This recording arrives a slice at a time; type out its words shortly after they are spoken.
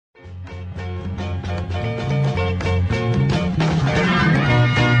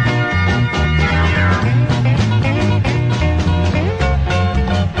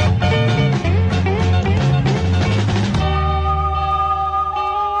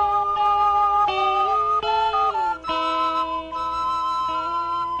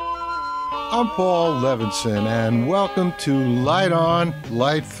I'm Paul Levinson, and welcome to Light On,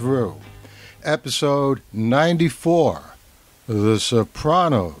 Light Through, episode 94, The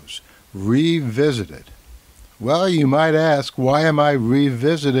Sopranos Revisited. Well, you might ask, why am I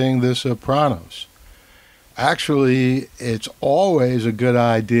revisiting The Sopranos? Actually, it's always a good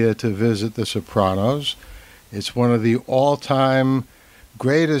idea to visit The Sopranos. It's one of the all-time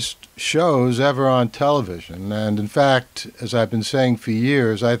greatest shows ever on television, and in fact, as I've been saying for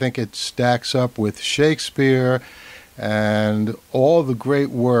years, I think it stacks up with Shakespeare and all the great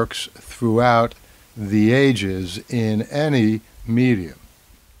works throughout the ages in any medium.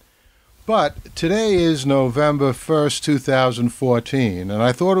 But today is November 1st, 2014, and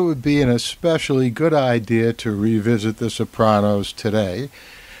I thought it would be an especially good idea to revisit The Sopranos today,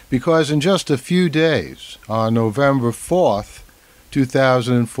 because in just a few days, on November 4th,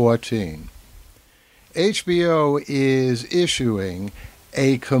 2014, HBO is issuing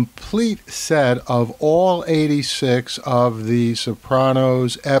a complete set of all 86 of the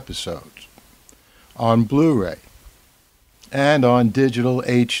Sopranos episodes on Blu-ray and on digital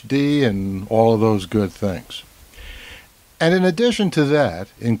HD and all of those good things. And in addition to that,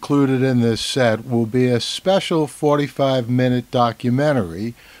 included in this set will be a special 45-minute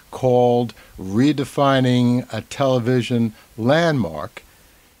documentary called Redefining a Television Landmark,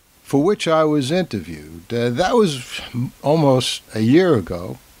 for which I was interviewed. That was almost a year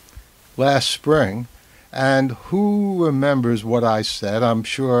ago, last spring, and who remembers what I said? I'm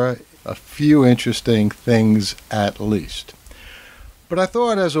sure a few interesting things at least. But I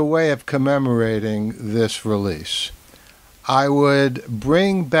thought, as a way of commemorating this release, I would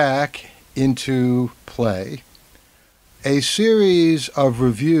bring back into play a series of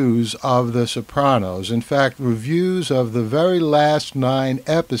reviews of The Sopranos. In fact, reviews of the very last 9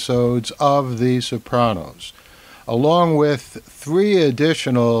 episodes of The Sopranos, along with 3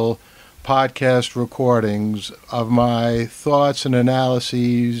 additional podcast recordings of my thoughts and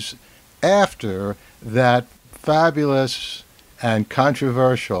analyses after that fabulous and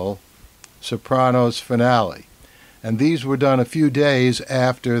controversial Sopranos finale. And these were done a few days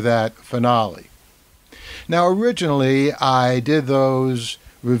after that finale. Now, originally, I did those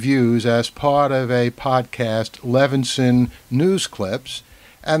reviews as part of a podcast, Levinson News Clips,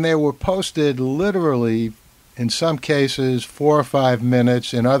 and they were posted literally, in some cases, 4 or 5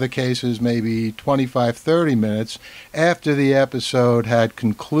 minutes, in other cases, maybe 25, 30 minutes after the episode had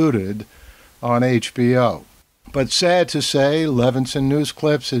concluded on HBO. But sad to say, Levinson News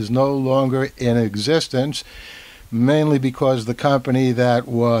Clips is no longer in existence, mainly because the company that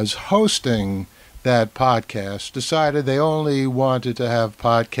was hosting that podcast decided they only wanted to have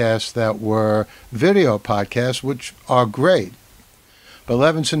podcasts that were video podcasts, which are great. But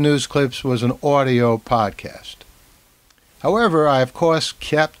Levinson News Clips was an audio podcast. However, I, of course,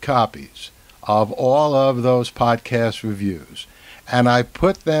 kept copies of all of those podcast reviews, and I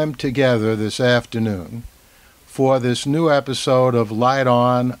put them together this afternoon for this new episode of Light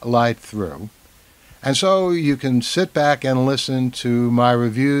On, Light Through. And so you can sit back and listen to my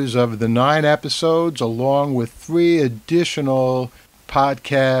reviews of the 9 episodes, along with 3 additional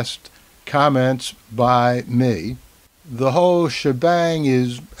podcast comments by me. The whole shebang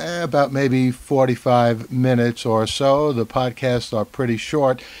is about maybe 45 minutes or so. The podcasts are pretty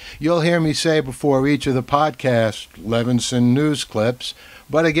short. You'll hear me say before each of the podcasts, Levinson News Clips.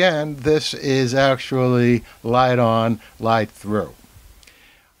 But again, this is actually Light On, Light Through.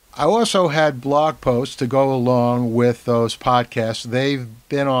 I also had blog posts to go along with those podcasts. They've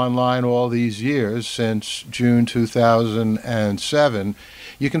been online all these years, since June 2007.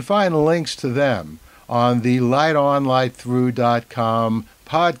 You can find links to them on the lightonlightthrough.com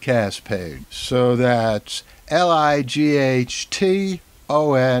podcast page. So that's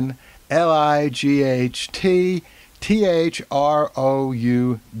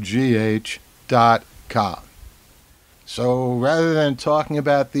lightonlightthrough.com. So rather than talking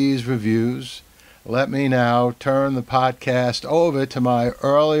about these reviews, let me now turn the podcast over to my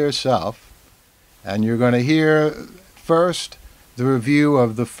earlier self, and you're going to hear first the review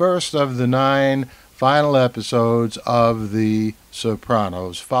of the first of the 9 final episodes of The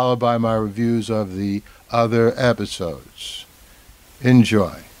Sopranos, followed by my reviews of the other episodes.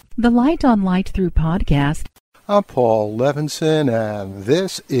 Enjoy. The Light on Light Through podcast. I'm Paul Levinson, and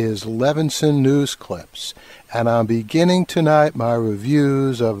this is Levinson News Clips, and I'm beginning tonight my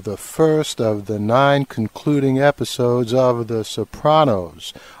reviews of the first of the 9 concluding episodes of The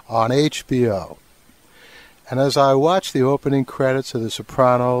Sopranos on HBO. And as I watched the opening credits of The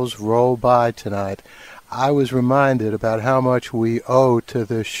Sopranos roll by tonight, I was reminded about how much we owe to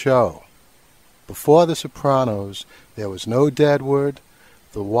this show. Before The Sopranos, there was no Deadwood,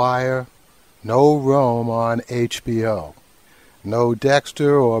 The Wire, No Rome on HBO. No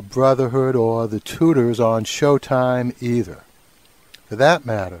Dexter or Brotherhood or The Tudors on Showtime either. For that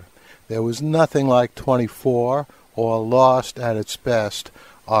matter, there was nothing like 24 or Lost at its best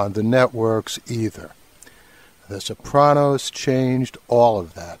on the networks either. The Sopranos changed all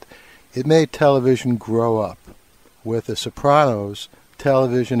of that. It made television grow up. With The Sopranos,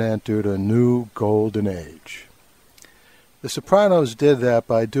 television entered a new golden age. The Sopranos did that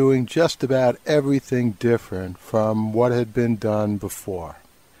by doing just about everything different from what had been done before.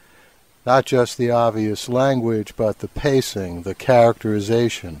 Not just the obvious language, but the pacing, the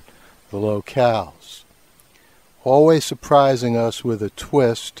characterization, the locales. Always surprising us with a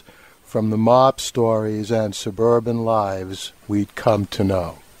twist from the mob stories and suburban lives we'd come to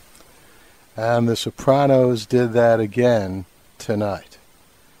know. And The Sopranos did that again tonight.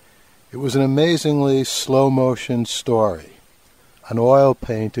 It was an amazingly slow-motion story, an oil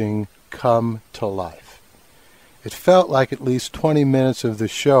painting come to life. It felt like at least 20 minutes of the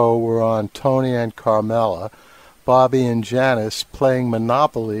show were on Tony and Carmela, Bobby and Janice playing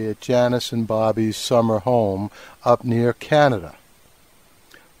Monopoly at Janice and Bobby's summer home up near Canada.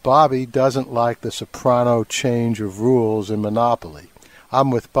 Bobby doesn't like the soprano change of rules in Monopoly. I'm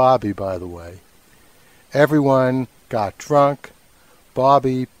with Bobby, by the way. Everyone got drunk.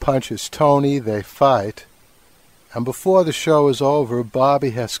 Bobby punches Tony, they fight, and before the show is over,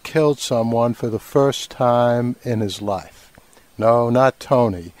 Bobby has killed someone for the first time in his life. No, not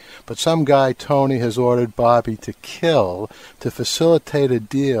Tony, but some guy Tony has ordered Bobby to kill to facilitate a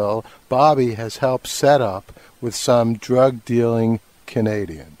deal Bobby has helped set up with some drug-dealing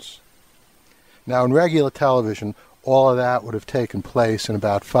Canadians. Now, in regular television, all of that would have taken place in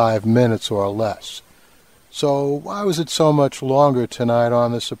about 5 minutes or less. So why was it so much longer tonight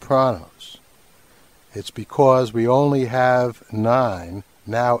on The Sopranos? It's because we only have 9,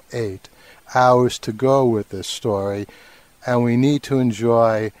 now 8, hours to go with this story, and we need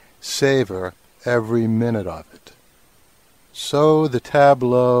to savor every minute of it. So the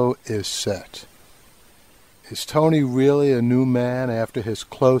tableau is set. Is Tony really a new man after his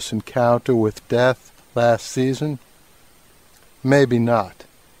close encounter with death last season? Maybe not.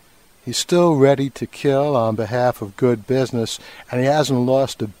 He's still ready to kill on behalf of good business, and he hasn't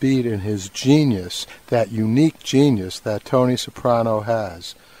lost a beat in his genius, that unique genius that Tony Soprano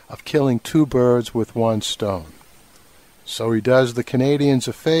has, of killing 2 birds with 1 stone. So he does the Canadians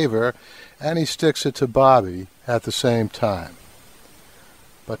a favor, and he sticks it to Bobby at the same time.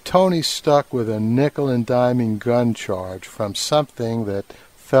 But Tony's stuck with a nickel-and-diming gun charge from something that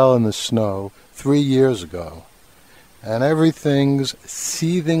fell in the snow 3 years ago. And everything's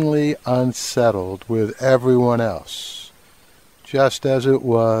seethingly unsettled with everyone else, just as it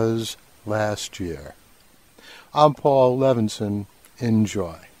was last year. I'm Paul Levinson.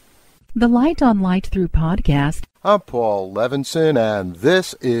 Enjoy. The Light on Light Through podcast. I'm Paul Levinson, and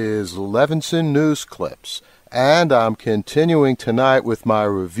this is Levinson News Clips. And I'm continuing tonight with my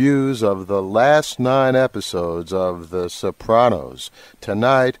reviews of the last 9 episodes of The Sopranos.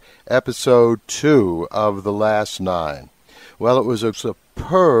 Tonight, episode 2 of the last 9. Well, it was a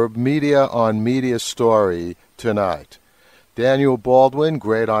superb media-on-media story tonight. Daniel Baldwin,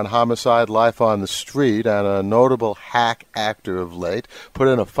 great on Homicide: Life on the Street, and a notable hack actor of late, put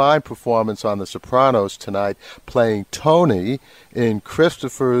in a fine performance on The Sopranos tonight, playing Tony in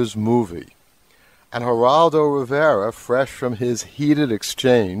Christopher's movie. And Geraldo Rivera, fresh from his heated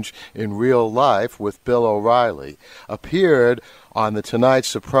exchange in real life with Bill O'Reilly, appeared on The Tonight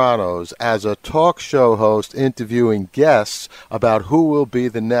Sopranos as a talk show host interviewing guests about who will be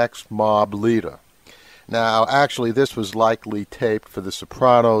the next mob leader. Now, actually, this was likely taped for The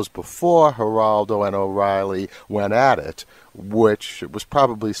Sopranos before Geraldo and O'Reilly went at it, which was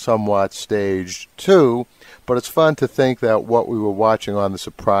probably somewhat staged too, but it's fun to think that what we were watching on The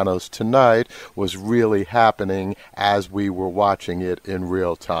Sopranos tonight was really happening as we were watching it in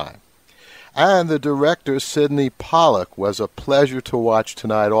real time. And the director, Sidney Pollack, was a pleasure to watch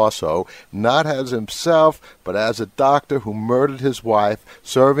tonight also, not as himself, but as a doctor who murdered his wife,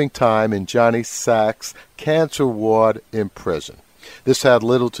 serving time in Johnny Sack's cancer ward in prison. This had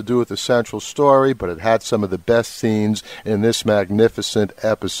little to do with the central story, but it had some of the best scenes in this magnificent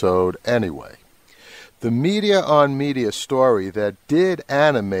episode anyway. The media-on-media story that did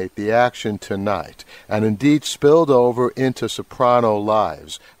animate the action tonight, and indeed spilled over into Soprano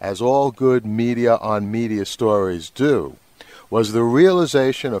lives, as all good media-on-media stories do, was the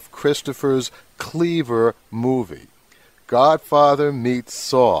realization of Christopher's Cleaver movie. Godfather meets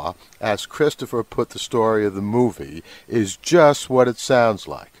Saw, as Christopher put the story of the movie, is just what it sounds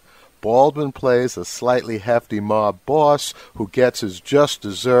like. Baldwin plays a slightly hefty mob boss who gets his just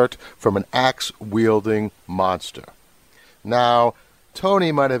dessert from an axe-wielding monster. Now,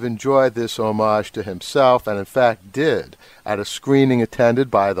 Tony might have enjoyed this homage to himself, and in fact did, at a screening attended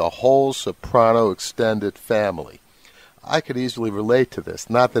by the whole Soprano extended family. I could easily relate to this.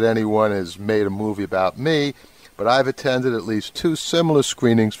 Not that anyone has made a movie about me, but I've attended at least 2 similar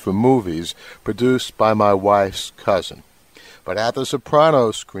screenings for movies produced by my wife's cousin. But at the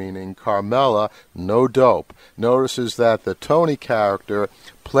Sopranos screening, Carmela, no dope, notices that the Tony character,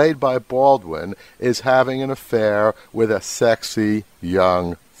 played by Baldwin, is having an affair with a sexy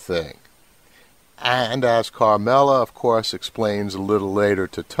young thing. And as Carmela, of course, explains a little later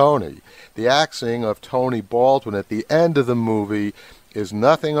to Tony, the acting of Tony Baldwin at the end of the movie is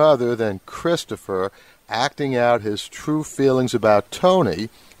nothing other than Christopher acting out his true feelings about Tony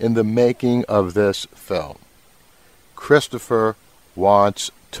in the making of this film. Christopher wants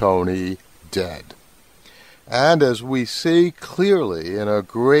Tony dead. And as we see clearly in a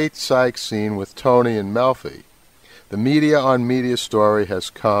great psych scene with Tony and Melfi, the media-on-media story has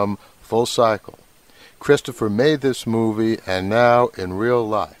come full cycle. Christopher made this movie, and now, in real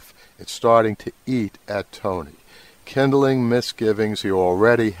life, it's starting to eat at Tony, kindling misgivings he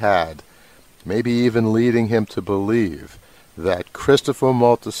already had, maybe even leading him to believe that Christopher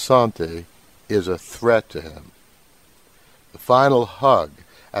Moltisanti is a threat to him. The final hug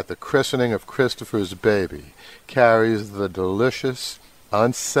at the christening of Christopher's baby carries the delicious,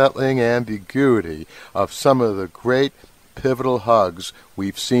 unsettling ambiguity of some of the great pivotal hugs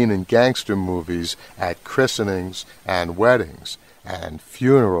we've seen in gangster movies at christenings and weddings and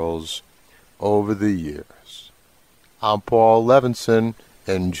funerals over the years. I'm Paul Levinson.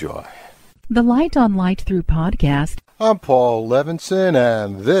 Enjoy. The Light on Light Through podcast. I'm Paul Levinson,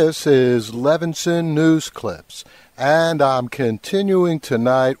 and this is Levinson News Clips. And I'm continuing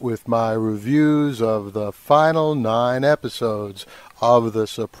tonight with my reviews of the final 9 episodes of The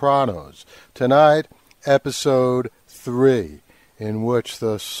Sopranos. Tonight, episode 3, in which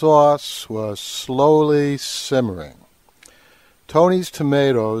the sauce was slowly simmering. Tony's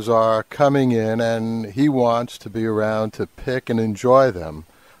tomatoes are coming in, and he wants to be around to pick and enjoy them,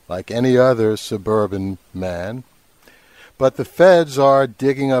 like any other suburban man. But the feds are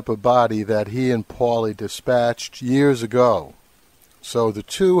digging up a body that he and Paulie dispatched years ago. So the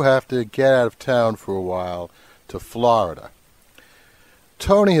two have to get out of town for a while to Florida.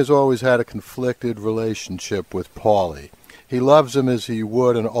 Tony has always had a conflicted relationship with Paulie. He loves him as he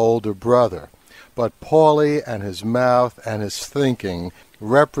would an older brother. But Paulie and his mouth and his thinking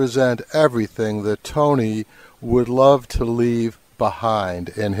represent everything that Tony would love to leave behind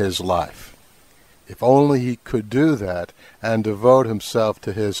in his life. If only he could do that and devote himself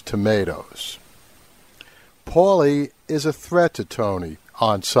to his tomatoes. Paulie is a threat to Tony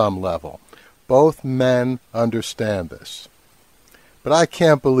on some level. Both men understand this. But I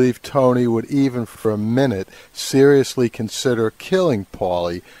can't believe Tony would even for a minute seriously consider killing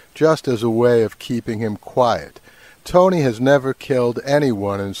Paulie just as a way of keeping him quiet. Tony has never killed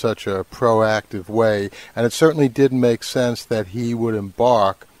anyone in such a proactive way, and it certainly didn't make sense that he would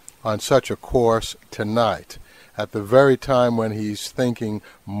embark on such a course tonight, at the very time when he's thinking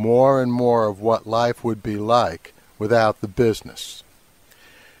more and more of what life would be like without the business.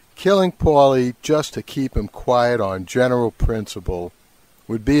 Killing Paulie just to keep him quiet on general principle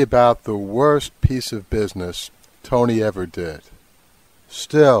would be about the worst piece of business Tony ever did.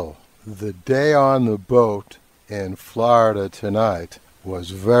 Still, the day on the boat in Florida tonight was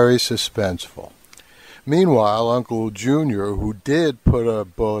very suspenseful. Meanwhile, Uncle Junior, who did put a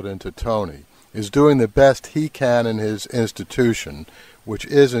bullet into Tony, is doing the best he can in his institution, which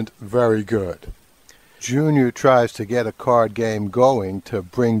isn't very good. Junior tries to get a card game going to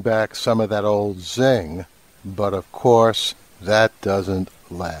bring back some of that old zing, but of course that doesn't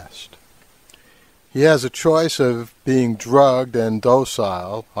last. He has a choice of being drugged and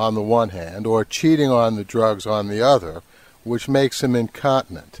docile on the one hand, or cheating on the drugs on the other, which makes him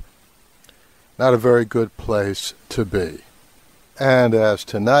incontinent. Not a very good place to be. And as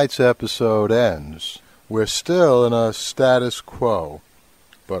tonight's episode ends, we're still in a status quo,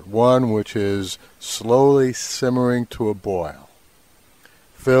 but one which is slowly simmering to a boil.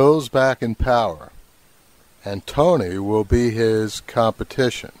 Phil's back in power, and Tony will be his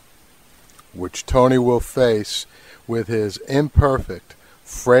competition, which Tony will face with his imperfect,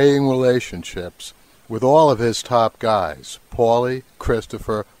 fraying relationships with all of his top guys, Paulie,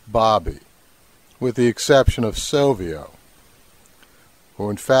 Christopher, Bobby, with the exception of Silvio, who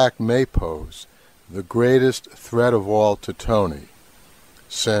in fact may pose the greatest threat of all to Tony,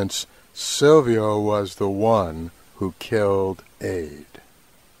 since Silvio was the one who killed Aide.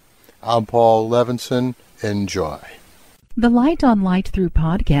 I'm Paul Levinson. Enjoy. The Light on Light Through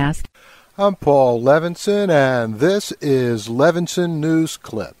podcast. I'm Paul Levinson, and this is Levinson News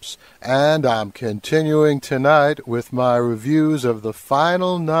Clips. And I'm continuing tonight with my reviews of the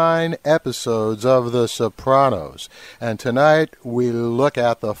final 9 episodes of The Sopranos. And tonight we look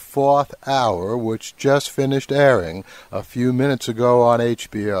at the 4th hour, which just finished airing a few minutes ago on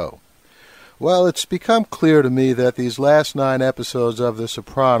HBO. Well, it's become clear to me that these last 9 episodes of The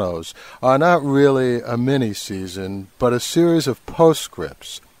Sopranos are not really a mini-season, but a series of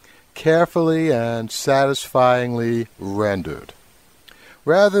postscripts, carefully and satisfyingly rendered.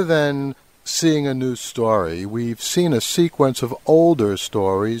 Rather than seeing a new story, we've seen a sequence of older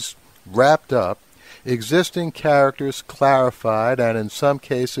stories wrapped up, existing characters clarified, and in some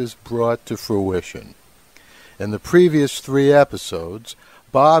cases brought to fruition. In the previous 3 episodes,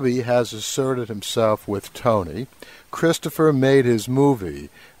 Bobby has asserted himself with Tony, Christopher made his movie,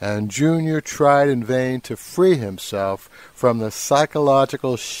 and Junior tried in vain to free himself from the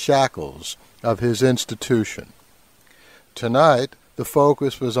psychological shackles of his institution. Tonight, the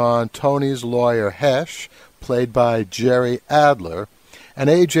focus was on Tony's lawyer Hesh, played by Jerry Adler, and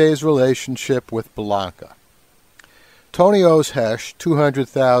AJ's relationship with Blanca. Tony owes Hesh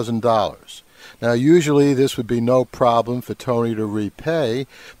 $200,000. Now, usually this would be no problem for Tony to repay,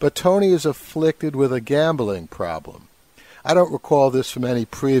 but Tony is afflicted with a gambling problem. I don't recall this from any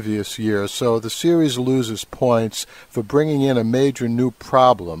previous year, so the series loses points for bringing in a major new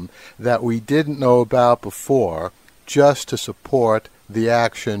problem that we didn't know about before, just to support the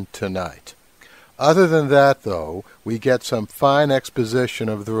action tonight. Other than that, though, we get some fine exposition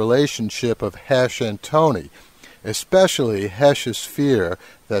of the relationship of Hesh and Tony, especially Hesh's fear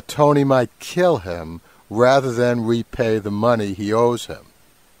that Tony might kill him rather than repay the money he owes him.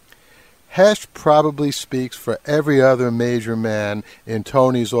 Hesh probably speaks for every other major man in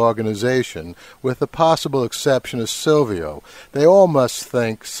Tony's organization, with the possible exception of Silvio. They all must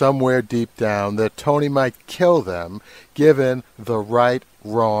think somewhere deep down that Tony might kill them given the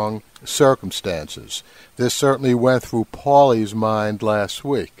right-wrong circumstances. This certainly went through Paulie's mind last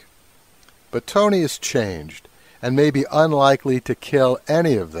week. But Tony has changed, and may be unlikely to kill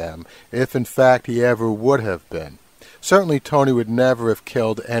any of them if in fact he ever would have been. Certainly Tony would never have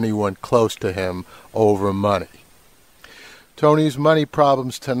killed anyone close to him over money. Tony's money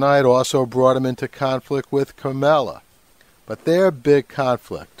problems tonight also brought him into conflict with Carmela. But their big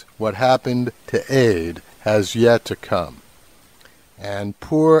conflict, what happened to Aide, has yet to come. And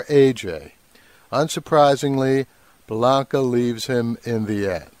poor AJ. Unsurprisingly, Blanca leaves him in the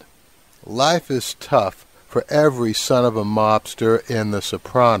end. Life is tough for every son of a mobster in The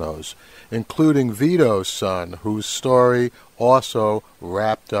Sopranos, including Vito's son, whose story also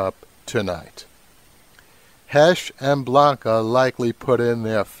wrapped up tonight. Hesh and Blanca likely put in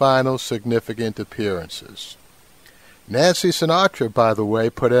their final significant appearances. Nancy Sinatra, by the way,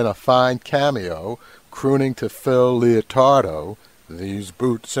 put in a fine cameo, crooning to Phil Leotardo, "These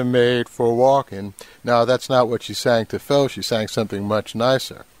boots are made for walking." Now, that's not what she sang to Phil. She sang something much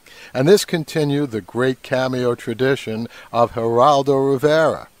nicer. And this continued the great cameo tradition of Geraldo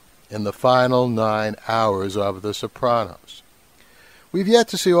Rivera in the final 9 hours of The Sopranos. We've yet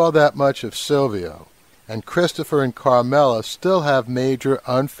to see all that much of Silvio, and Christopher and Carmela still have major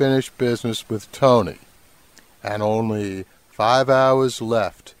unfinished business with Tony, and only 5 hours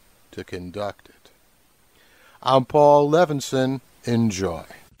left to conduct it. I'm Paul Levinson. Enjoy.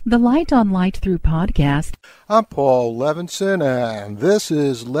 The Light on Light Through podcast. I'm Paul Levinson, and this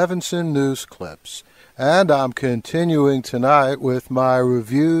is Levinson News Clips. And I'm continuing tonight with my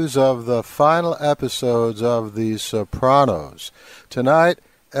reviews of the final episodes of The Sopranos. Tonight,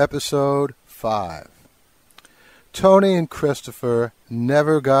 episode 5. Tony and Christopher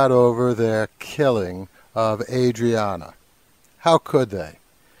never got over their killing of Adriana. How could they?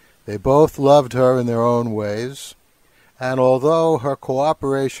 They both loved her in their own ways. And although her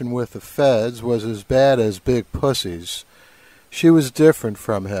cooperation with the feds was as bad as Big Pussy's, she was different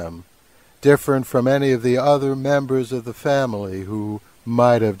from him, different from any of the other members of the family who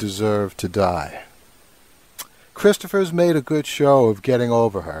might have deserved to die. Christopher's made a good show of getting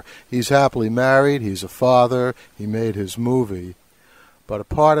over her. He's happily married, he's a father, he made his movie, but a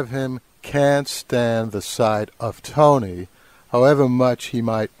part of him can't stand the sight of Tony, however much he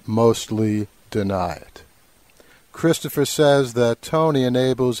might mostly deny it. Christopher says that Tony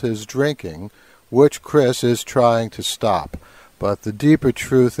enables his drinking, which Chris is trying to stop. But the deeper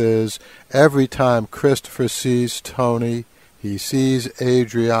truth is, every time Christopher sees Tony, he sees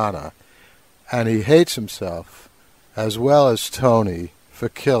Adriana, and he hates himself, as well as Tony, for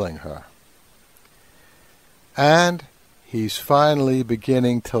killing her. And he's finally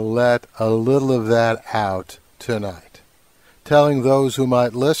beginning to let a little of that out tonight, telling those who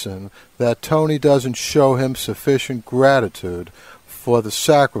might listen that Tony doesn't show him sufficient gratitude for the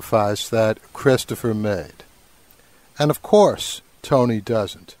sacrifice that Christopher made. And of course, Tony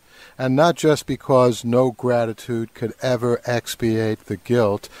doesn't. And not just because no gratitude could ever expiate the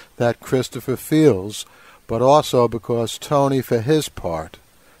guilt that Christopher feels, but also because Tony, for his part,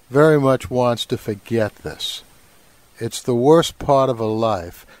 very much wants to forget this. It's the worst part of a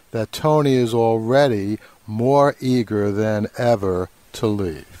life that Tony is already more eager than ever to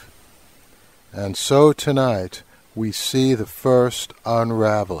leave. And so tonight we see the first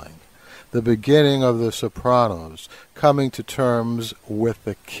unraveling, the beginning of the Sopranos coming to terms with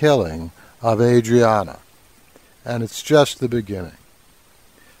the killing of Adriana. And it's just the beginning.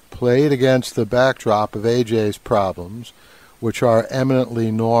 Played against the backdrop of AJ's problems, which are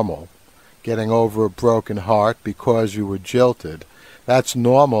eminently normal, getting over a broken heart because you were jilted, that's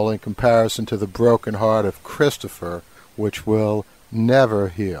normal in comparison to the broken heart of Christopher, which will never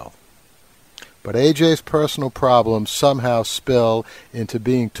heal. But AJ's personal problems somehow spill into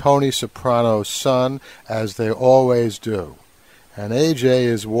being Tony Soprano's son, as they always do. And AJ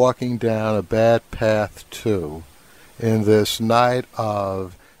is walking down a bad path, too, in this night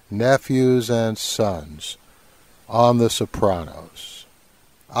of nephews and sons on The Sopranos.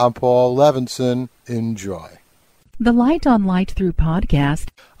 I'm Paul Levinson. Enjoy. The Light on Light Through podcast.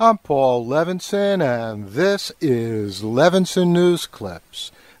 I'm Paul Levinson, and this is Levinson News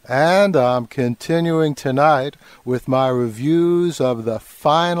Clips. And I'm continuing tonight with my reviews of the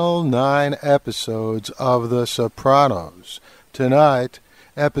final 9 episodes of The Sopranos. Tonight,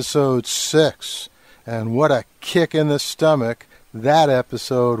 episode 6. And what a kick in the stomach that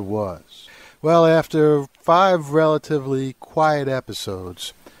episode was. Well, after 5 relatively quiet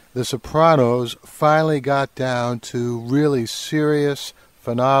episodes, The Sopranos finally got down to really serious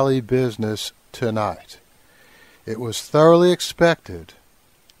finale business tonight. It was thoroughly expected.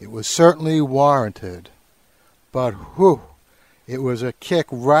 It was certainly warranted, but whew, it was a kick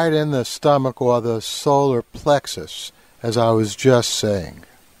right in the stomach or the solar plexus, as I was just saying.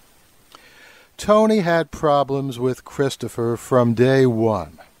 Tony had problems with Christopher from day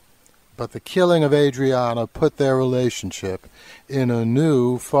one, but the killing of Adriana put their relationship in a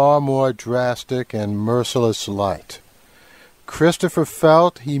new, far more drastic and merciless light. Christopher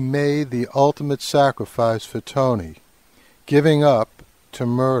felt he made the ultimate sacrifice for Tony, giving up to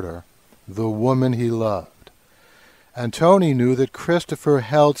murder the woman he loved. And Tony knew that Christopher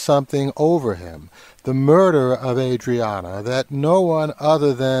held something over him, the murder of Adriana, that no one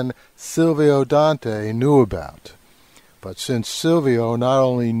other than Silvio Dante knew about. But since Silvio not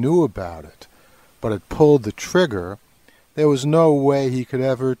only knew about it, but had pulled the trigger, there was no way he could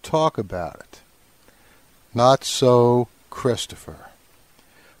ever talk about it. Not so Christopher.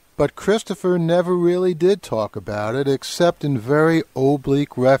 But Christopher never really did talk about it, except in very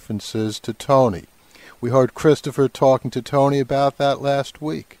oblique references to Tony. We heard Christopher talking to Tony about that last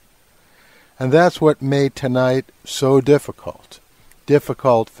week. And that's what made tonight so difficult.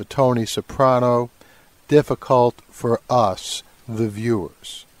 Difficult for Tony Soprano, difficult for us, the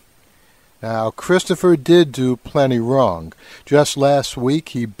viewers. Now, Christopher did do plenty wrong. Just last week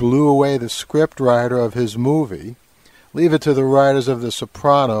he blew away the scriptwriter of his movie. Leave it to the writers of The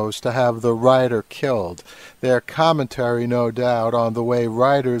Sopranos to have the writer killed. Their commentary, no doubt, on the way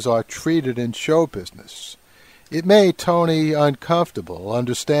writers are treated in show business. It made Tony uncomfortable,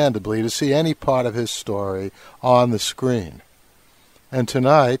 understandably, to see any part of his story on the screen. And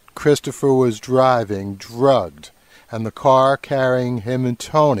tonight, Christopher was driving, drugged, and the car carrying him and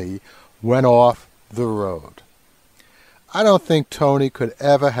Tony went off the road. I don't think Tony could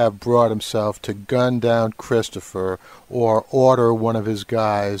ever have brought himself to gun down Christopher or order one of his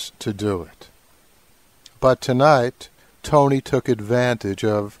guys to do it. But tonight, Tony took advantage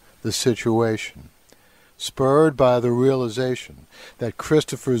of the situation, spurred by the realization that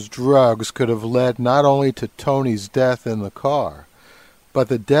Christopher's drugs could have led not only to Tony's death in the car, but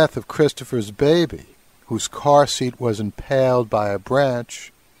the death of Christopher's baby, whose car seat was impaled by a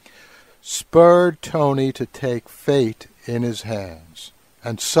branch, spurred Tony to take fate in his hands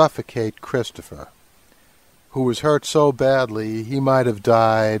and suffocate Christopher, who was hurt so badly he might have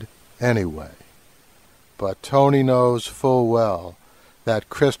died anyway. But Tony knows full well that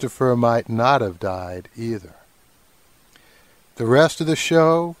Christopher might not have died either. The rest of the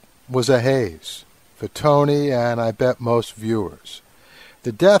show was a haze for Tony and I bet most viewers.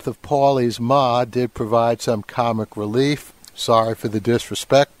 The death of Paulie's ma did provide some comic relief. Sorry for the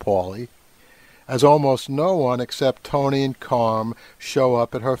disrespect, Paulie, as almost no one except Tony and Carm show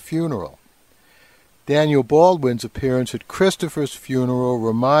up at her funeral. Daniel Baldwin's appearance at Christopher's funeral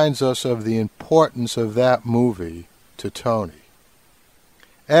reminds us of the importance of that movie to Tony.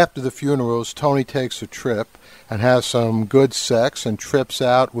 After the funerals, Tony takes a trip and has some good sex and trips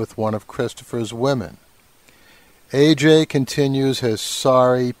out with one of Christopher's women. AJ continues his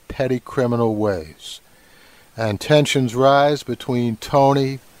sorry, petty criminal ways, and tensions rise between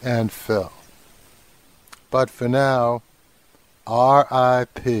Tony and Phil. But for now,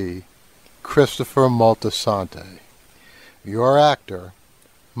 R.I.P. Christopher Moltisanti. Your actor,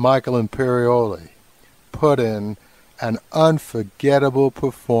 Michael Imperioli, put in an unforgettable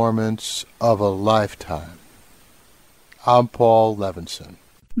performance of a lifetime. I'm Paul Levinson.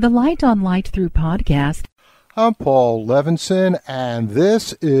 The Light on Light Through podcast. I'm Paul Levinson, and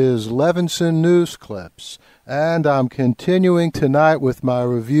this is Levinson News Clips. And I'm continuing tonight with my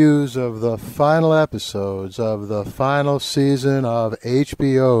reviews of the final episodes of the final season of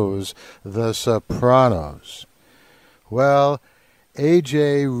HBO's The Sopranos. Well,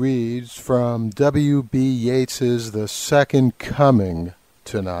 A.J. reads from W.B. Yeats's The Second Coming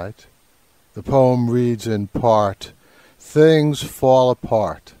tonight. The poem reads in part, "Things fall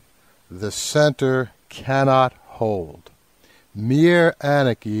apart. The center cannot hold. Mere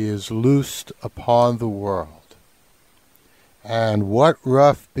anarchy is loosed upon the world. And what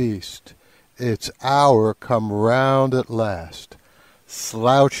rough beast, its hour come round at last,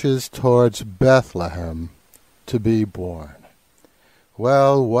 slouches towards Bethlehem to be born."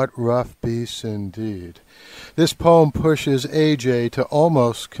 Well, what rough beast indeed. This poem pushes A.J. to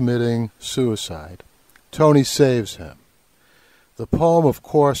almost committing suicide. Tony saves him. The poem, of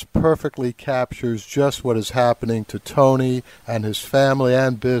course, perfectly captures just what is happening to Tony and his family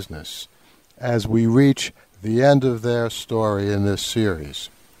and business as we reach the end of their story in this series.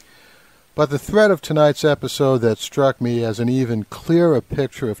 But the thread of tonight's episode that struck me as an even clearer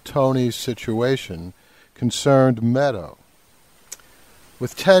picture of Tony's situation concerned Meadow.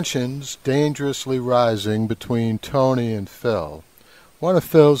 With tensions dangerously rising between Tony and Phil, one of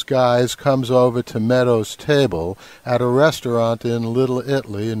Phil's guys comes over to Meadow's table at a restaurant in Little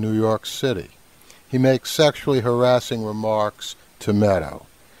Italy in New York City. He makes sexually harassing remarks to Meadow,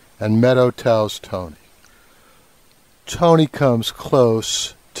 and Meadow tells Tony. Tony comes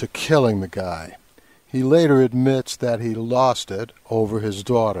close to killing the guy. He later admits that he lost it over his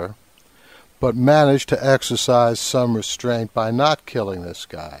daughter, but managed to exercise some restraint by not killing this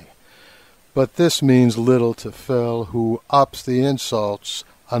guy. But this means little to Phil, who ups the insults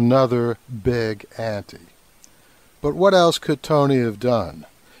another big ante. But what else could Tony have done?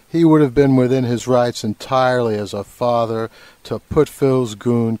 He would have been within his rights entirely as a father to put Phil's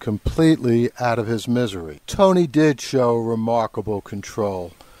goon completely out of his misery. Tony did show remarkable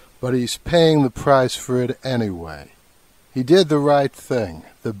control, but he's paying the price for it anyway. He did the right thing,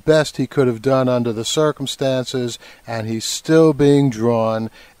 the best he could have done under the circumstances, and he's still being drawn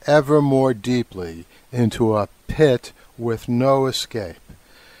ever more deeply into a pit with no escape.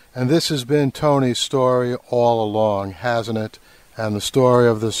 And this has been Tony's story all along, hasn't it? And the story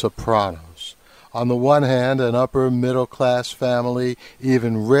of the Sopranos. On the one hand, an upper-middle-class family,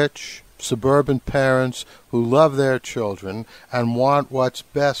 even rich, suburban parents who love their children and want what's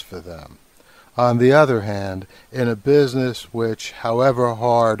best for them. On the other hand, in a business which, however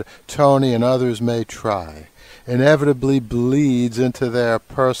hard Tony and others may try, inevitably bleeds into their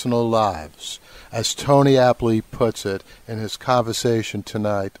personal lives, as Tony aptly puts it in his conversation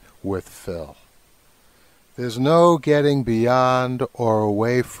tonight with Phil. There's no getting beyond or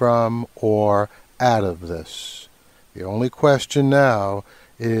away from or out of this. The only question now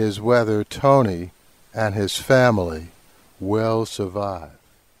is whether Tony and his family will survive.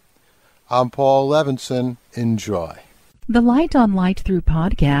 I'm Paul Levinson. Enjoy. The Light on Light Through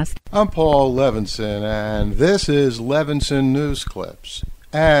podcast. I'm Paul Levinson, and this is Levinson News Clips.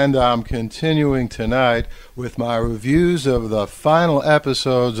 And I'm continuing tonight with my reviews of the final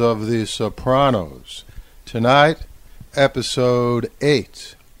episodes of The Sopranos. Tonight, episode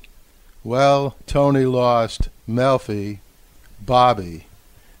 8. Well, Tony lost Melfi, Bobby,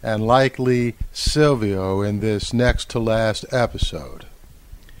 and likely Silvio in this next-to-last episode.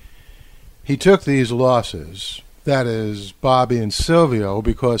 He took these losses, that is, Bobby and Silvio,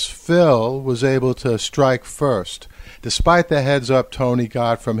 because Phil was able to strike first, despite the heads-up Tony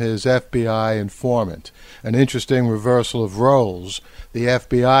got from his FBI informant. An interesting reversal of roles, the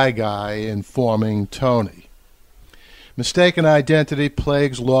FBI guy informing Tony. Mistaken identity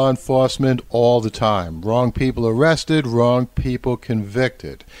plagues law enforcement all the time. Wrong people arrested, wrong people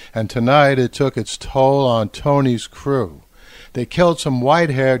convicted. And tonight it took its toll on Tony's crew. They killed some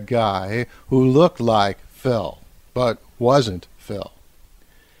white-haired guy who looked like Phil, but wasn't Phil.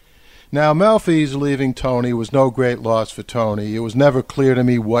 Now, Melfi's leaving Tony was no great loss for Tony. It was never clear to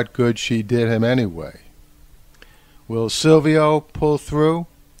me what good she did him anyway. Will Silvio pull through?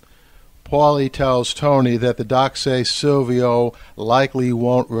 Paulie tells Tony that the docs say Silvio likely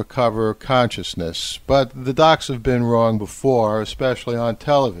won't recover consciousness, but the docs have been wrong before, especially on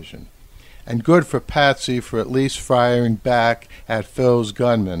television. And good for Patsy for at least firing back at Phil's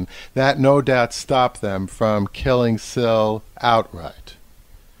gunman. That no doubt stopped them from killing Sil outright.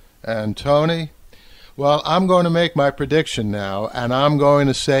 And Tony? Well, I'm going to make my prediction now, and I'm going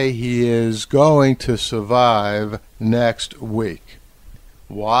to say he is going to survive next week.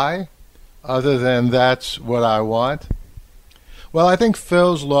 Why? Other than that's what I want? Well, I think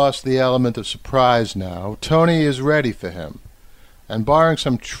Phil's lost the element of surprise now. Tony is ready for him. And barring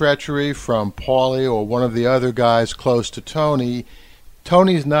some treachery from Paulie or one of the other guys close to Tony,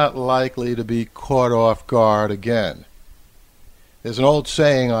 Tony's not likely to be caught off guard again. There's an old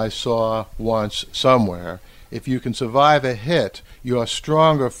saying I saw once somewhere: if you can survive a hit, you're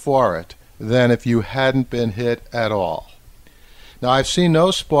stronger for it than if you hadn't been hit at all. Now, I've seen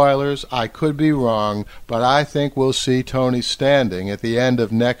no spoilers. I could be wrong, but I think we'll see Tony standing at the end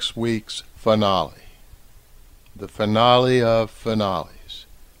of next week's finale. The finale of finales.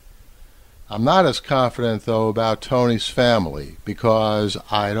 I'm not as confident, though, about Tony's family, because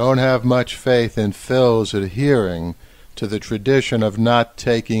I don't have much faith in Phil's adhering to the tradition of not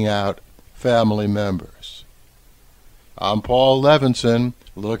taking out family members. I'm Paul Levinson,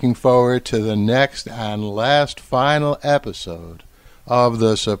 looking forward to the next and last final episode of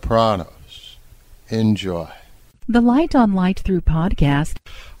The Sopranos. Enjoy. The Light on Light Through podcast.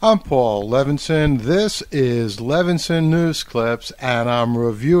 I'm Paul Levinson. This is Levinson News Clips, and I'm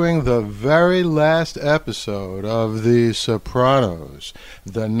reviewing the very last episode of The Sopranos,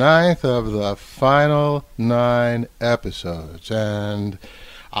 the 9th of the final 9 episodes. And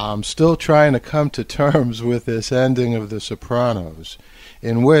I'm still trying to come to terms with this ending of The Sopranos,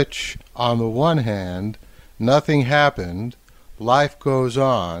 in which, on the one hand, nothing happened, life goes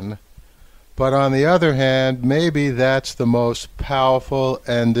on, but on the other hand, maybe that's the most powerful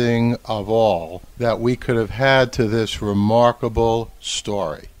ending of all that we could have had to this remarkable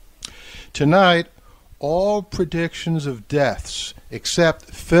story. Tonight, all predictions of deaths, except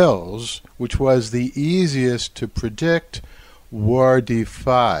Phil's, which was the easiest to predict, were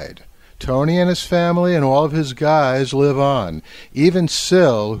defied. Tony and his family and all of his guys live on. Even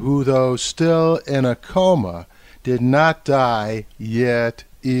Sil, who, though still in a coma, did not die yet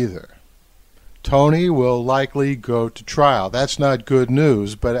either. Tony will likely go to trial. That's not good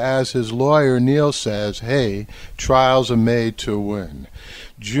news, but as his lawyer Neil says, hey, trials are made to win.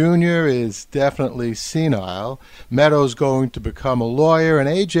 Junior is definitely senile. Meadows going to become a lawyer, and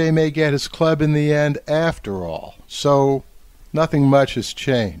AJ may get his club in the end after all. So nothing much has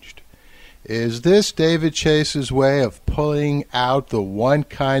changed. Is this David Chase's way of pulling out the one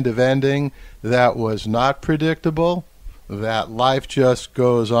kind of ending that was not predictable? That life just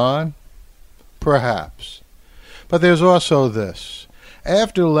goes on? Perhaps. But there's also this.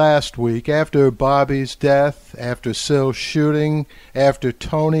 After last week, after Bobby's death, after Sil's shooting, after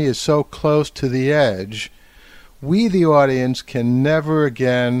Tony is so close to the edge, we, the audience, can never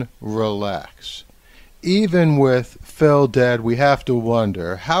again relax. Even with Phil dead, we have to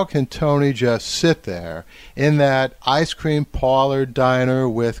wonder, how can Tony just sit there in that ice cream parlor diner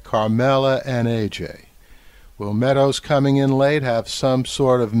with Carmela and AJ? Will Meadows coming in late have some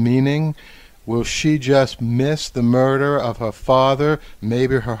sort of meaning? Will she just miss the murder of her father,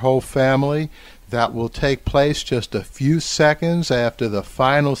 maybe her whole family, that will take place just a few seconds after the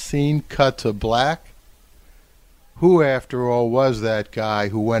final scene cut to black? Who, after all, was that guy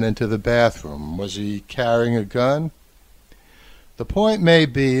who went into the bathroom? Was he carrying a gun? The point may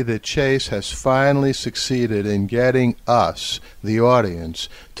be that Chase has finally succeeded in getting us, the audience,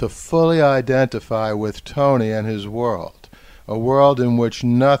 to fully identify with Tony and his world. A world in which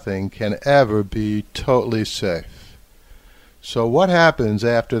nothing can ever be totally safe. So what happens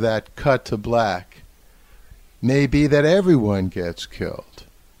after that cut to black? May be that everyone gets killed.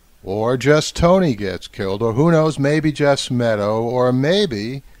 Or just Tony gets killed. Or who knows, maybe just Meadow. Or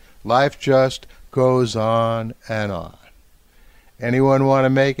maybe life just goes on and on. Anyone want to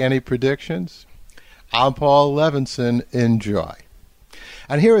make any predictions? I'm Paul Levinson. Enjoy.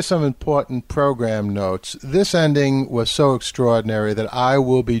 And here are some important program notes. This ending was so extraordinary that I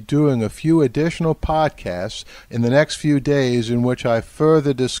will be doing a few additional podcasts in the next few days in which I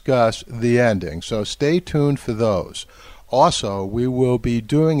further discuss the ending, so stay tuned for those. Also, we will be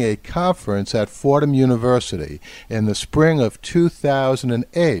doing a conference at Fordham University in the spring of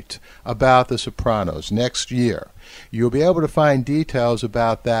 2008 about The Sopranos next year. You'll be able to find details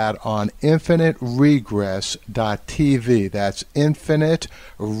about that on infiniteregress.tv. That's Infinite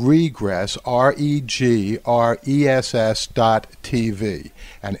Regress, REGRESS.tv.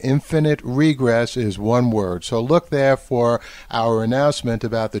 And Infinite Regress is one word. So look there for our announcement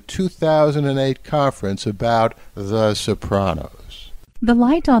about the 2008 conference about The Sopranos. The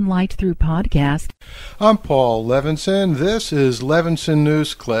Light on Light Through podcast. I'm Paul Levinson. This is Levinson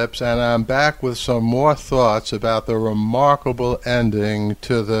News Clips, and I'm back with some more thoughts about the remarkable ending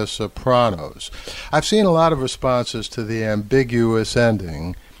to The Sopranos. I've seen a lot of responses to the ambiguous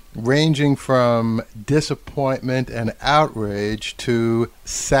ending, ranging from disappointment and outrage to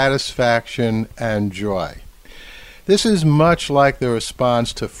satisfaction and joy. This is much like the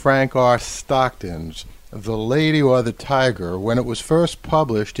response to Frank R. Stockton's The Lady or the Tiger when it was first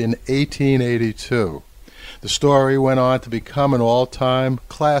published in 1882. The story went on to become an all-time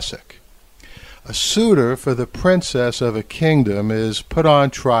classic. A suitor for the princess of a kingdom is put on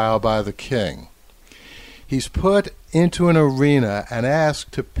trial by the king. He's put into an arena and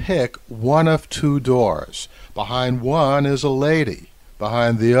asked to pick one of two doors. Behind one is a lady,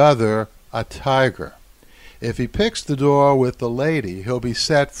 behind the other a tiger. If he picks the door with the lady, he'll be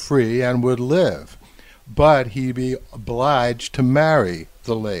set free and would live, but he'd be obliged to marry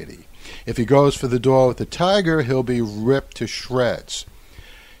the lady. If he goes for the door with the tiger, he'll be ripped to shreds.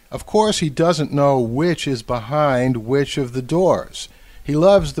 Of course, he doesn't know which is behind which of the doors. He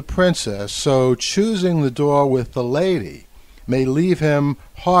loves the princess, so choosing the door with the lady may leave him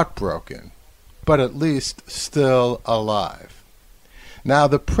heartbroken, but at least still alive. Now,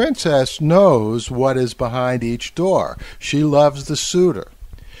 the princess knows what is behind each door. She loves the suitor.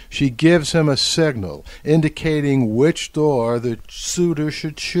 She gives him a signal indicating which door the suitor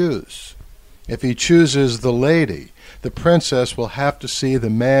should choose. If he chooses the lady, the princess will have to see the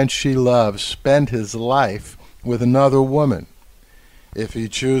man she loves spend his life with another woman. If he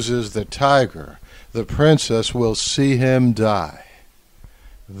chooses the tiger, the princess will see him die.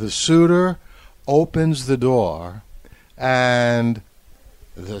 The suitor opens the door, and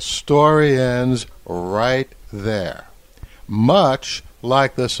the story ends right there, much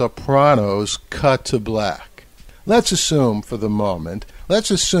like The Sopranos cut to black. Let's assume for the moment,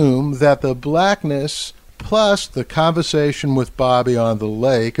 that the blackness plus the conversation with Bobby on the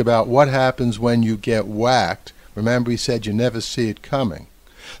lake about what happens when you get whacked, remember he said you never see it coming.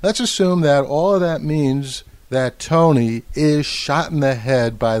 Let's assume that all of that means that Tony is shot in the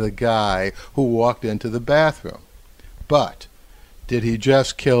head by the guy who walked into the bathroom. But did he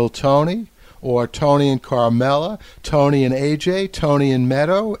just kill Tony? Or Tony and Carmela, Tony and AJ, Tony and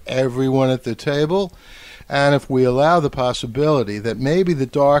Meadow, everyone at the table? And if we allow the possibility that maybe the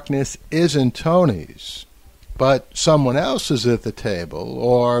darkness isn't Tony's, but someone else is at the table,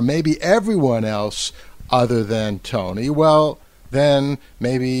 or maybe everyone else other than Tony, well, then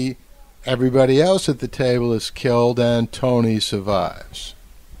maybe everybody else at the table is killed and Tony survives.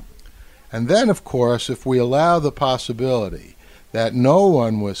 And then, of course, if we allow the possibility that no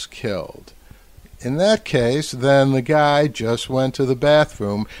one was killed, in that case, then the guy just went to the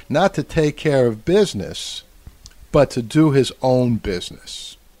bathroom not to take care of business, but to do his own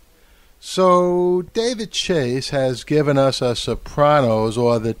business. So David Chase has given us a Sopranos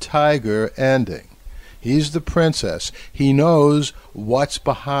or the Tiger ending. He's the princess. He knows what's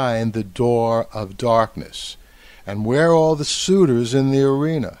behind the door of darkness, and we're all the suitors in the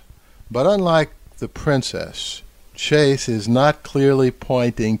arena. But unlike the princess, Chase is not clearly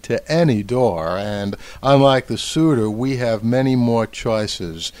pointing to any door, and unlike the suitor, we have many more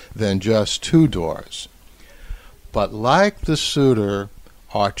choices than just two doors. But like the suitor,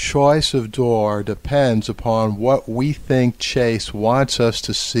 our choice of door depends upon what we think Chase wants us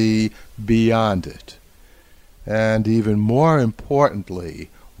to see beyond it. And even more importantly,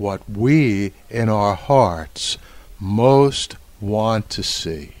 what we in our hearts most want to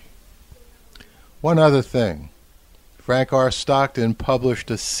see. One other thing. Frank R. Stockton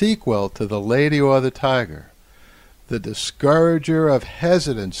published a sequel to The Lady or the Tiger, The Discourager of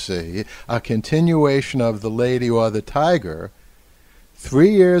Hesitancy, a continuation of The Lady or the Tiger, 3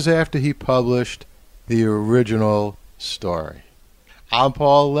 years after he published the original story. I'm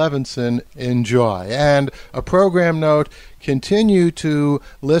Paul Levinson. Enjoy. And a program note, continue to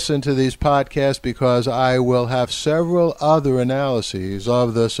listen to these podcasts because I will have several other analyses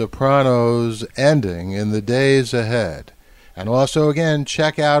of The Sopranos ending in the days ahead. And also, again,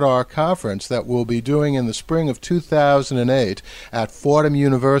 check out our conference that we'll be doing in the spring of 2008 at Fordham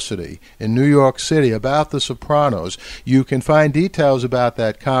University in New York City about The Sopranos. You can find details about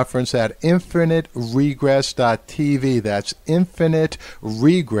that conference at infiniteregress.tv. That's Infinite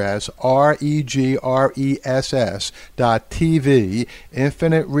Regress, REGRESS.TV.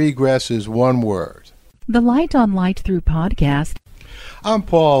 Infinite Regress is one word. The Light on Light Through podcast. I'm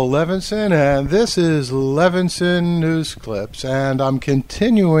Paul Levinson, and this is Levinson News Clips, and I'm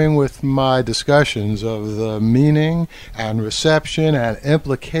continuing with my discussions of the meaning and reception and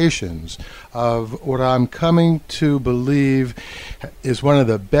implications of what I'm coming to believe is one of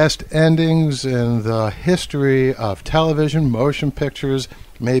the best endings in the history of television, motion pictures,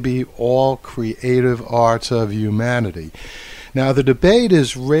 maybe all creative arts of humanity. Now, the debate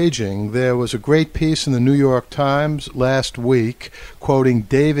is raging. There was a great piece in the New York Times last week quoting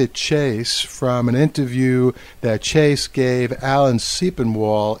David Chase from an interview that Chase gave Alan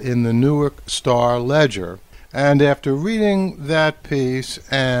Sepinwall in the Newark Star-Ledger. And after reading that piece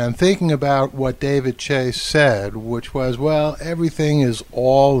and thinking about what David Chase said, which was, well, everything is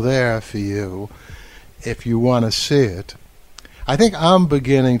all there for you if you want to see it, I think I'm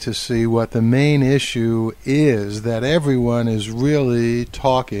beginning to see what the main issue is that everyone is really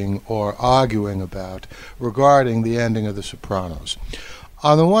talking or arguing about regarding the ending of The Sopranos.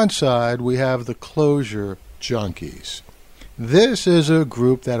 On the one side, we have the closure junkies. This is a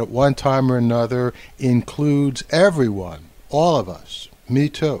group that at one time or another includes everyone, all of us, me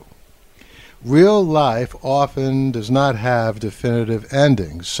too. Real life often does not have definitive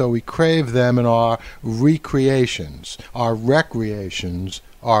endings, so we crave them in our recreations, our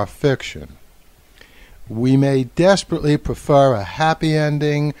fiction. We may desperately prefer a happy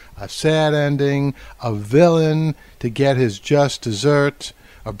ending, a sad ending, a villain to get his just desert,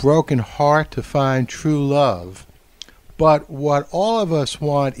 a broken heart to find true love. But what all of us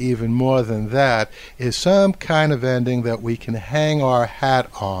want even more than that is some kind of ending that we can hang our hat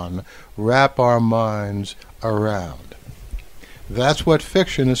on, wrap our minds around. That's what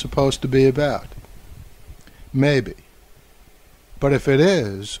fiction is supposed to be about. Maybe. But if it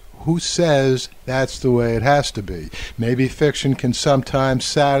is, who says that's the way it has to be? Maybe fiction can sometimes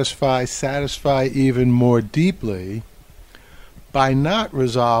satisfy even more deeply by not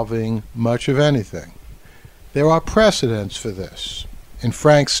resolving much of anything. There are precedents for this. In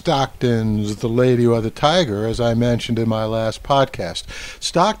Frank Stockton's The Lady or the Tiger, as I mentioned in my last podcast,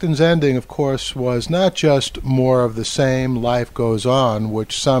 Stockton's ending, of course, was not just more of the same, life goes on,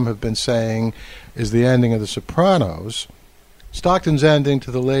 which some have been saying is the ending of The Sopranos. Stockton's ending to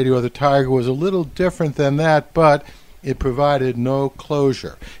The Lady or the Tiger was a little different than that, but it provided no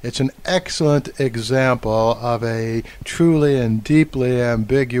closure. It's an excellent example of a truly and deeply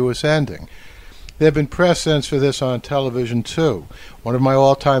ambiguous ending. There have been precedents for this on television, too. One of my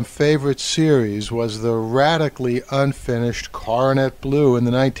all-time favorite series was the radically unfinished Coronet Blue in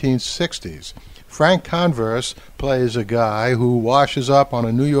the 1960s. Frank Converse plays a guy who washes up on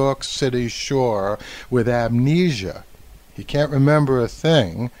a New York City shore with amnesia. He can't remember a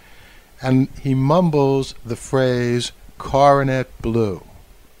thing, and he mumbles the phrase, Coronet Blue.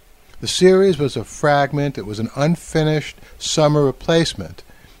 The series was a fragment. It was an unfinished summer replacement.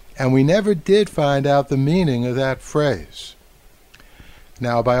 And we never did find out the meaning of that phrase.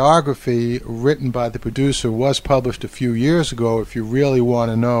 Now, a biography written by the producer was published a few years ago if you really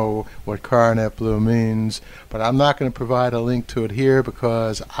want to know what Coronet Blue means, but I'm not going to provide a link to it here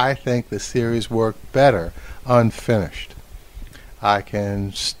because I think the series worked better unfinished. I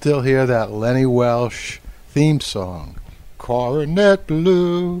can still hear that Lenny Welsh theme song, Coronet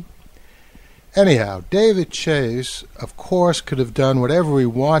Blue. Anyhow, David Chase, of course, could have done whatever he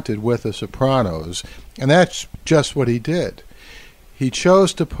wanted with The Sopranos, and that's just what he did. He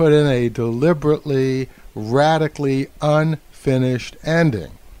chose to put in a deliberately, radically unfinished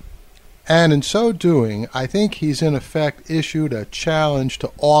ending. And in so doing, I think he's in effect issued a challenge to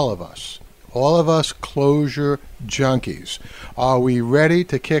all of us closure junkies. Are we ready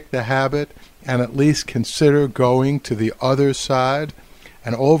to kick the habit and at least consider going to the other side?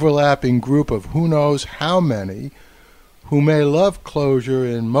 An overlapping group of who knows how many who may love closure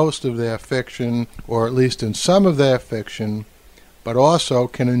in most of their fiction, or at least in some of their fiction, but also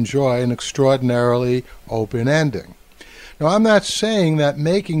can enjoy an extraordinarily open ending. Now, I'm not saying that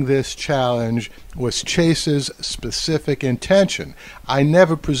making this challenge was Chase's specific intention. I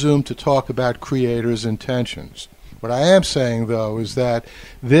never presume to talk about creators' intentions. What I am saying, though, is that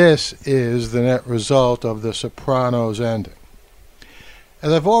this is the net result of The Sopranos ending.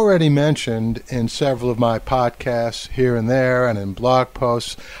 As I've already mentioned in several of my podcasts here and there and in blog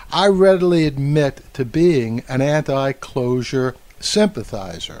posts, I readily admit to being an anti-closure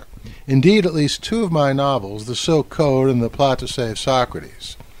sympathizer. Indeed, at least two of my novels, The Silk Code and The Plot to Save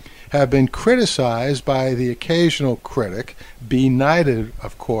Socrates, have been criticized by the occasional critic, benighted,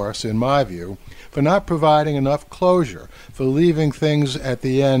 of course, in my view, for not providing enough closure, for leaving things at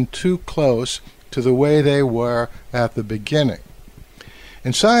the end too close to the way they were at the beginning.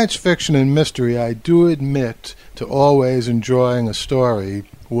 In science fiction and mystery, I do admit to always enjoying a story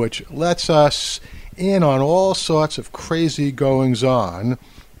which lets us in on all sorts of crazy goings-on,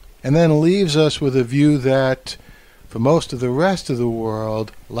 and then leaves us with a view that, for most of the rest of the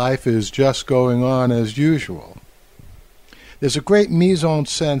world, life is just going on as usual. There's a great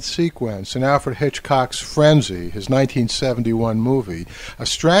mise-en-scène sequence in Alfred Hitchcock's Frenzy, his 1971 movie. A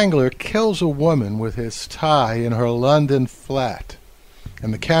strangler kills a woman with his tie in her London flat,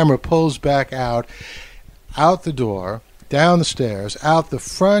 and the camera pulls back out the door, down the stairs, out the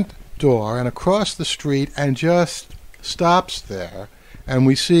front door, and across the street, and just stops there. And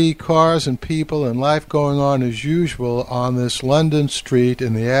we see cars and people and life going on as usual on this London street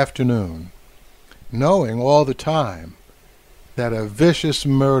in the afternoon, knowing all the time that a vicious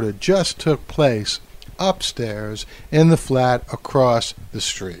murder just took place upstairs in the flat across the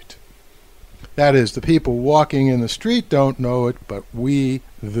street. That is, the people walking in the street don't know it, but we,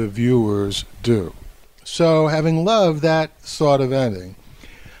 the viewers, do. So, having loved that sort of ending,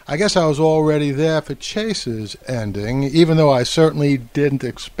 I guess I was already there for Chase's ending, even though I certainly didn't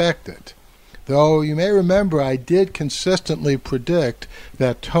expect it. Though you may remember I did consistently predict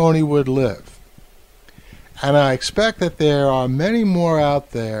that Tony would live. And I expect that there are many more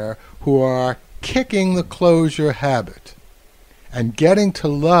out there who are kicking the closure habit and getting to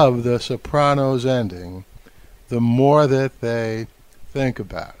love the Sopranos ending the more that they think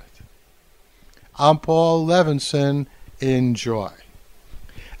about it. I'm Paul Levinson. Enjoy.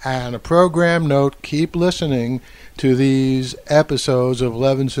 And a program note, keep listening to these episodes of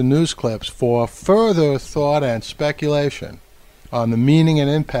Levinson News Clips for further thought and speculation on the meaning and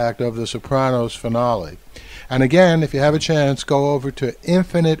impact of the Sopranos finale. And again, if you have a chance, go over to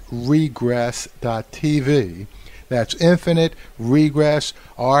infiniteregress.tv. That's Infinite Regress,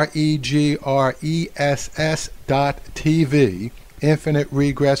 REGRESS.tv. Infinite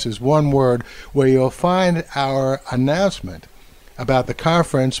Regress is one word, where you'll find our announcement about the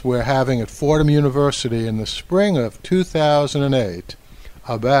conference we're having at Fordham University in the spring of 2008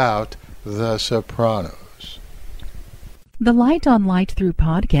 about The Sopranos. The Light on Light Through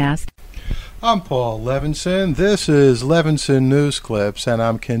podcast. I'm Paul Levinson. This is Levinson News Clips, and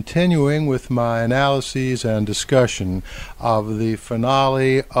I'm continuing with my analyses and discussion of the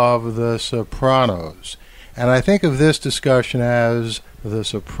finale of The Sopranos. And I think of this discussion as The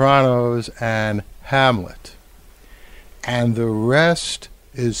Sopranos and Hamlet. And the rest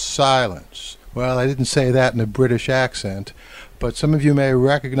is silence. Well, I didn't say that in a British accent, but some of you may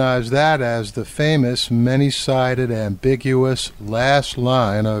recognize that as the famous, many-sided, ambiguous last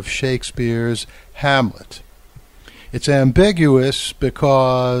line of Shakespeare's Hamlet. It's ambiguous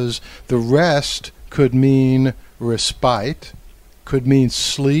because the rest could mean respite, could mean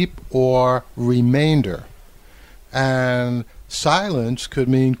sleep or remainder, and silence could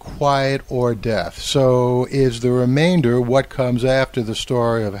mean quiet or death. So is the remainder, what comes after the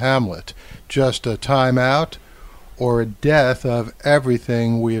story of Hamlet, just a time out or a death of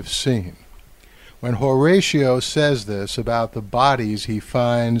everything we have seen? When Horatio says this about the bodies he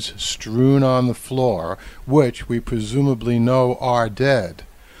finds strewn on the floor, which we presumably know are dead,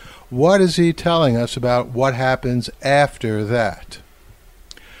 what is he telling us about what happens after that?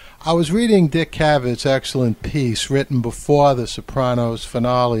 I was reading Dick Cavett's excellent piece written before The Sopranos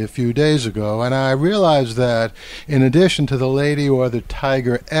finale a few days ago, and I realized that, in addition to the Lady or the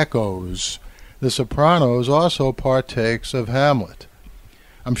Tiger echoes, The Sopranos also partakes of Hamlet.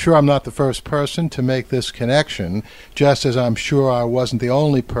 I'm sure I'm not the first person to make this connection, just as I'm sure I wasn't the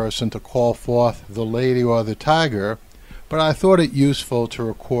only person to call forth the Lady or the Tiger, but I thought it useful to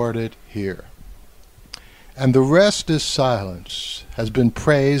record it here. And the rest is silence has been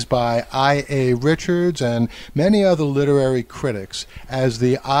praised by I.A. Richards and many other literary critics as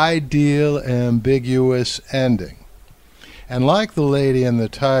the ideal ambiguous ending. And like The Lady and the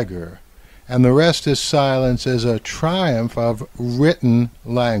Tiger, and the rest is silence is a triumph of written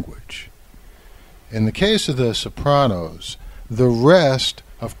language. In the case of The Sopranos, the rest,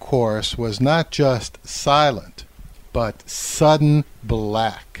 of course, was not just silent, but sudden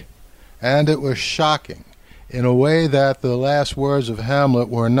black. And it was shocking, in a way that the last words of Hamlet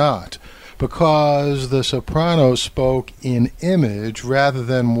were not. because The Sopranos spoke in image rather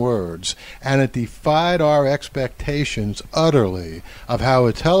than words, and it defied our expectations utterly of how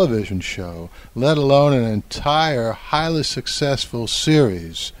a television show, let alone an entire highly successful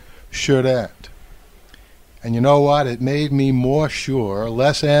series, should end. And you know what? It made me more sure,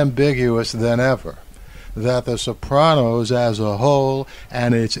 less ambiguous than ever, that The Sopranos as a whole,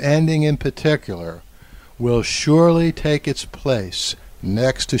 and its ending in particular, will surely take its place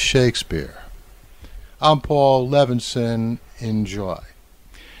next to Shakespeare. I'm Paul Levinson. Enjoy.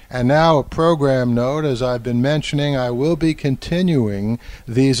 And now a program note. As I've been mentioning, I will be continuing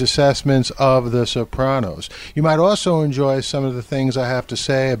these assessments of The Sopranos. You might also enjoy some of the things I have to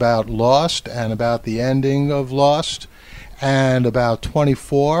say about Lost and about the ending of Lost. And about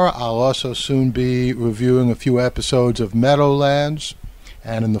 24, I'll also soon be reviewing a few episodes of Meadowlands.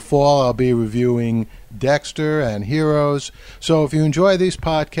 And in the fall, I'll be reviewing Dexter and Heroes. So if you enjoy these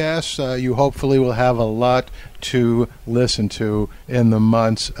podcasts, you hopefully will have a lot to listen to in the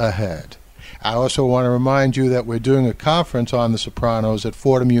months ahead. I also want to remind you that we're doing a conference on The Sopranos at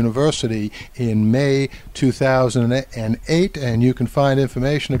Fordham University in May 2008, and you can find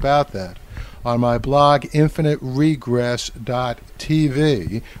information about that on my blog,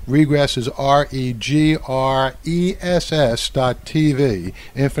 infiniteregress.tv. Regress is REGRESS.tv.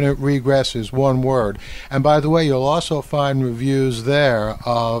 Infinite Regress is one word. And by the way, you'll also find reviews there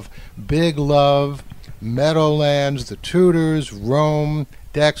of Big Love, Meadowlands, The Tudors, Rome,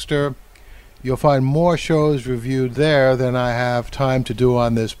 Dexter. You'll find more shows reviewed there than I have time to do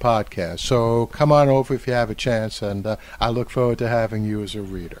on this podcast. So come on over if you have a chance, and I look forward to having you as a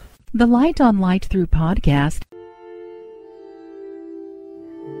reader. The Light on Light Through podcast.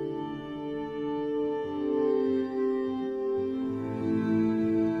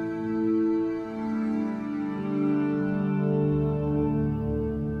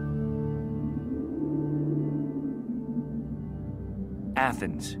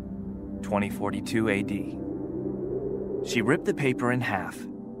 Athens, 2042 AD. She ripped the paper in half,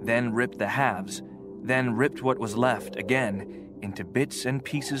 then ripped the halves, then ripped what was left again into bits and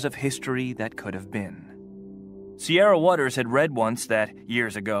pieces of history that could have been. Sierra Waters had read once that,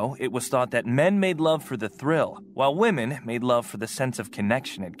 years ago, it was thought that men made love for the thrill, while women made love for the sense of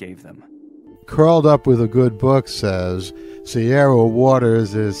connection it gave them. Curled Up with a Good Book says, Sierra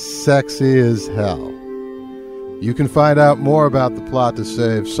Waters is sexy as hell. You can find out more about The Plot to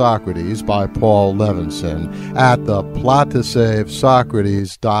Save Socrates by Paul Levinson at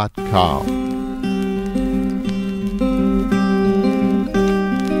theplottosavesocrates.com.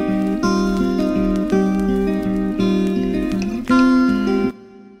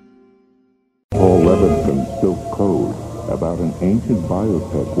 About an ancient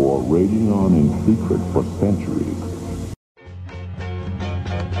biotech war raging on in secret for centuries.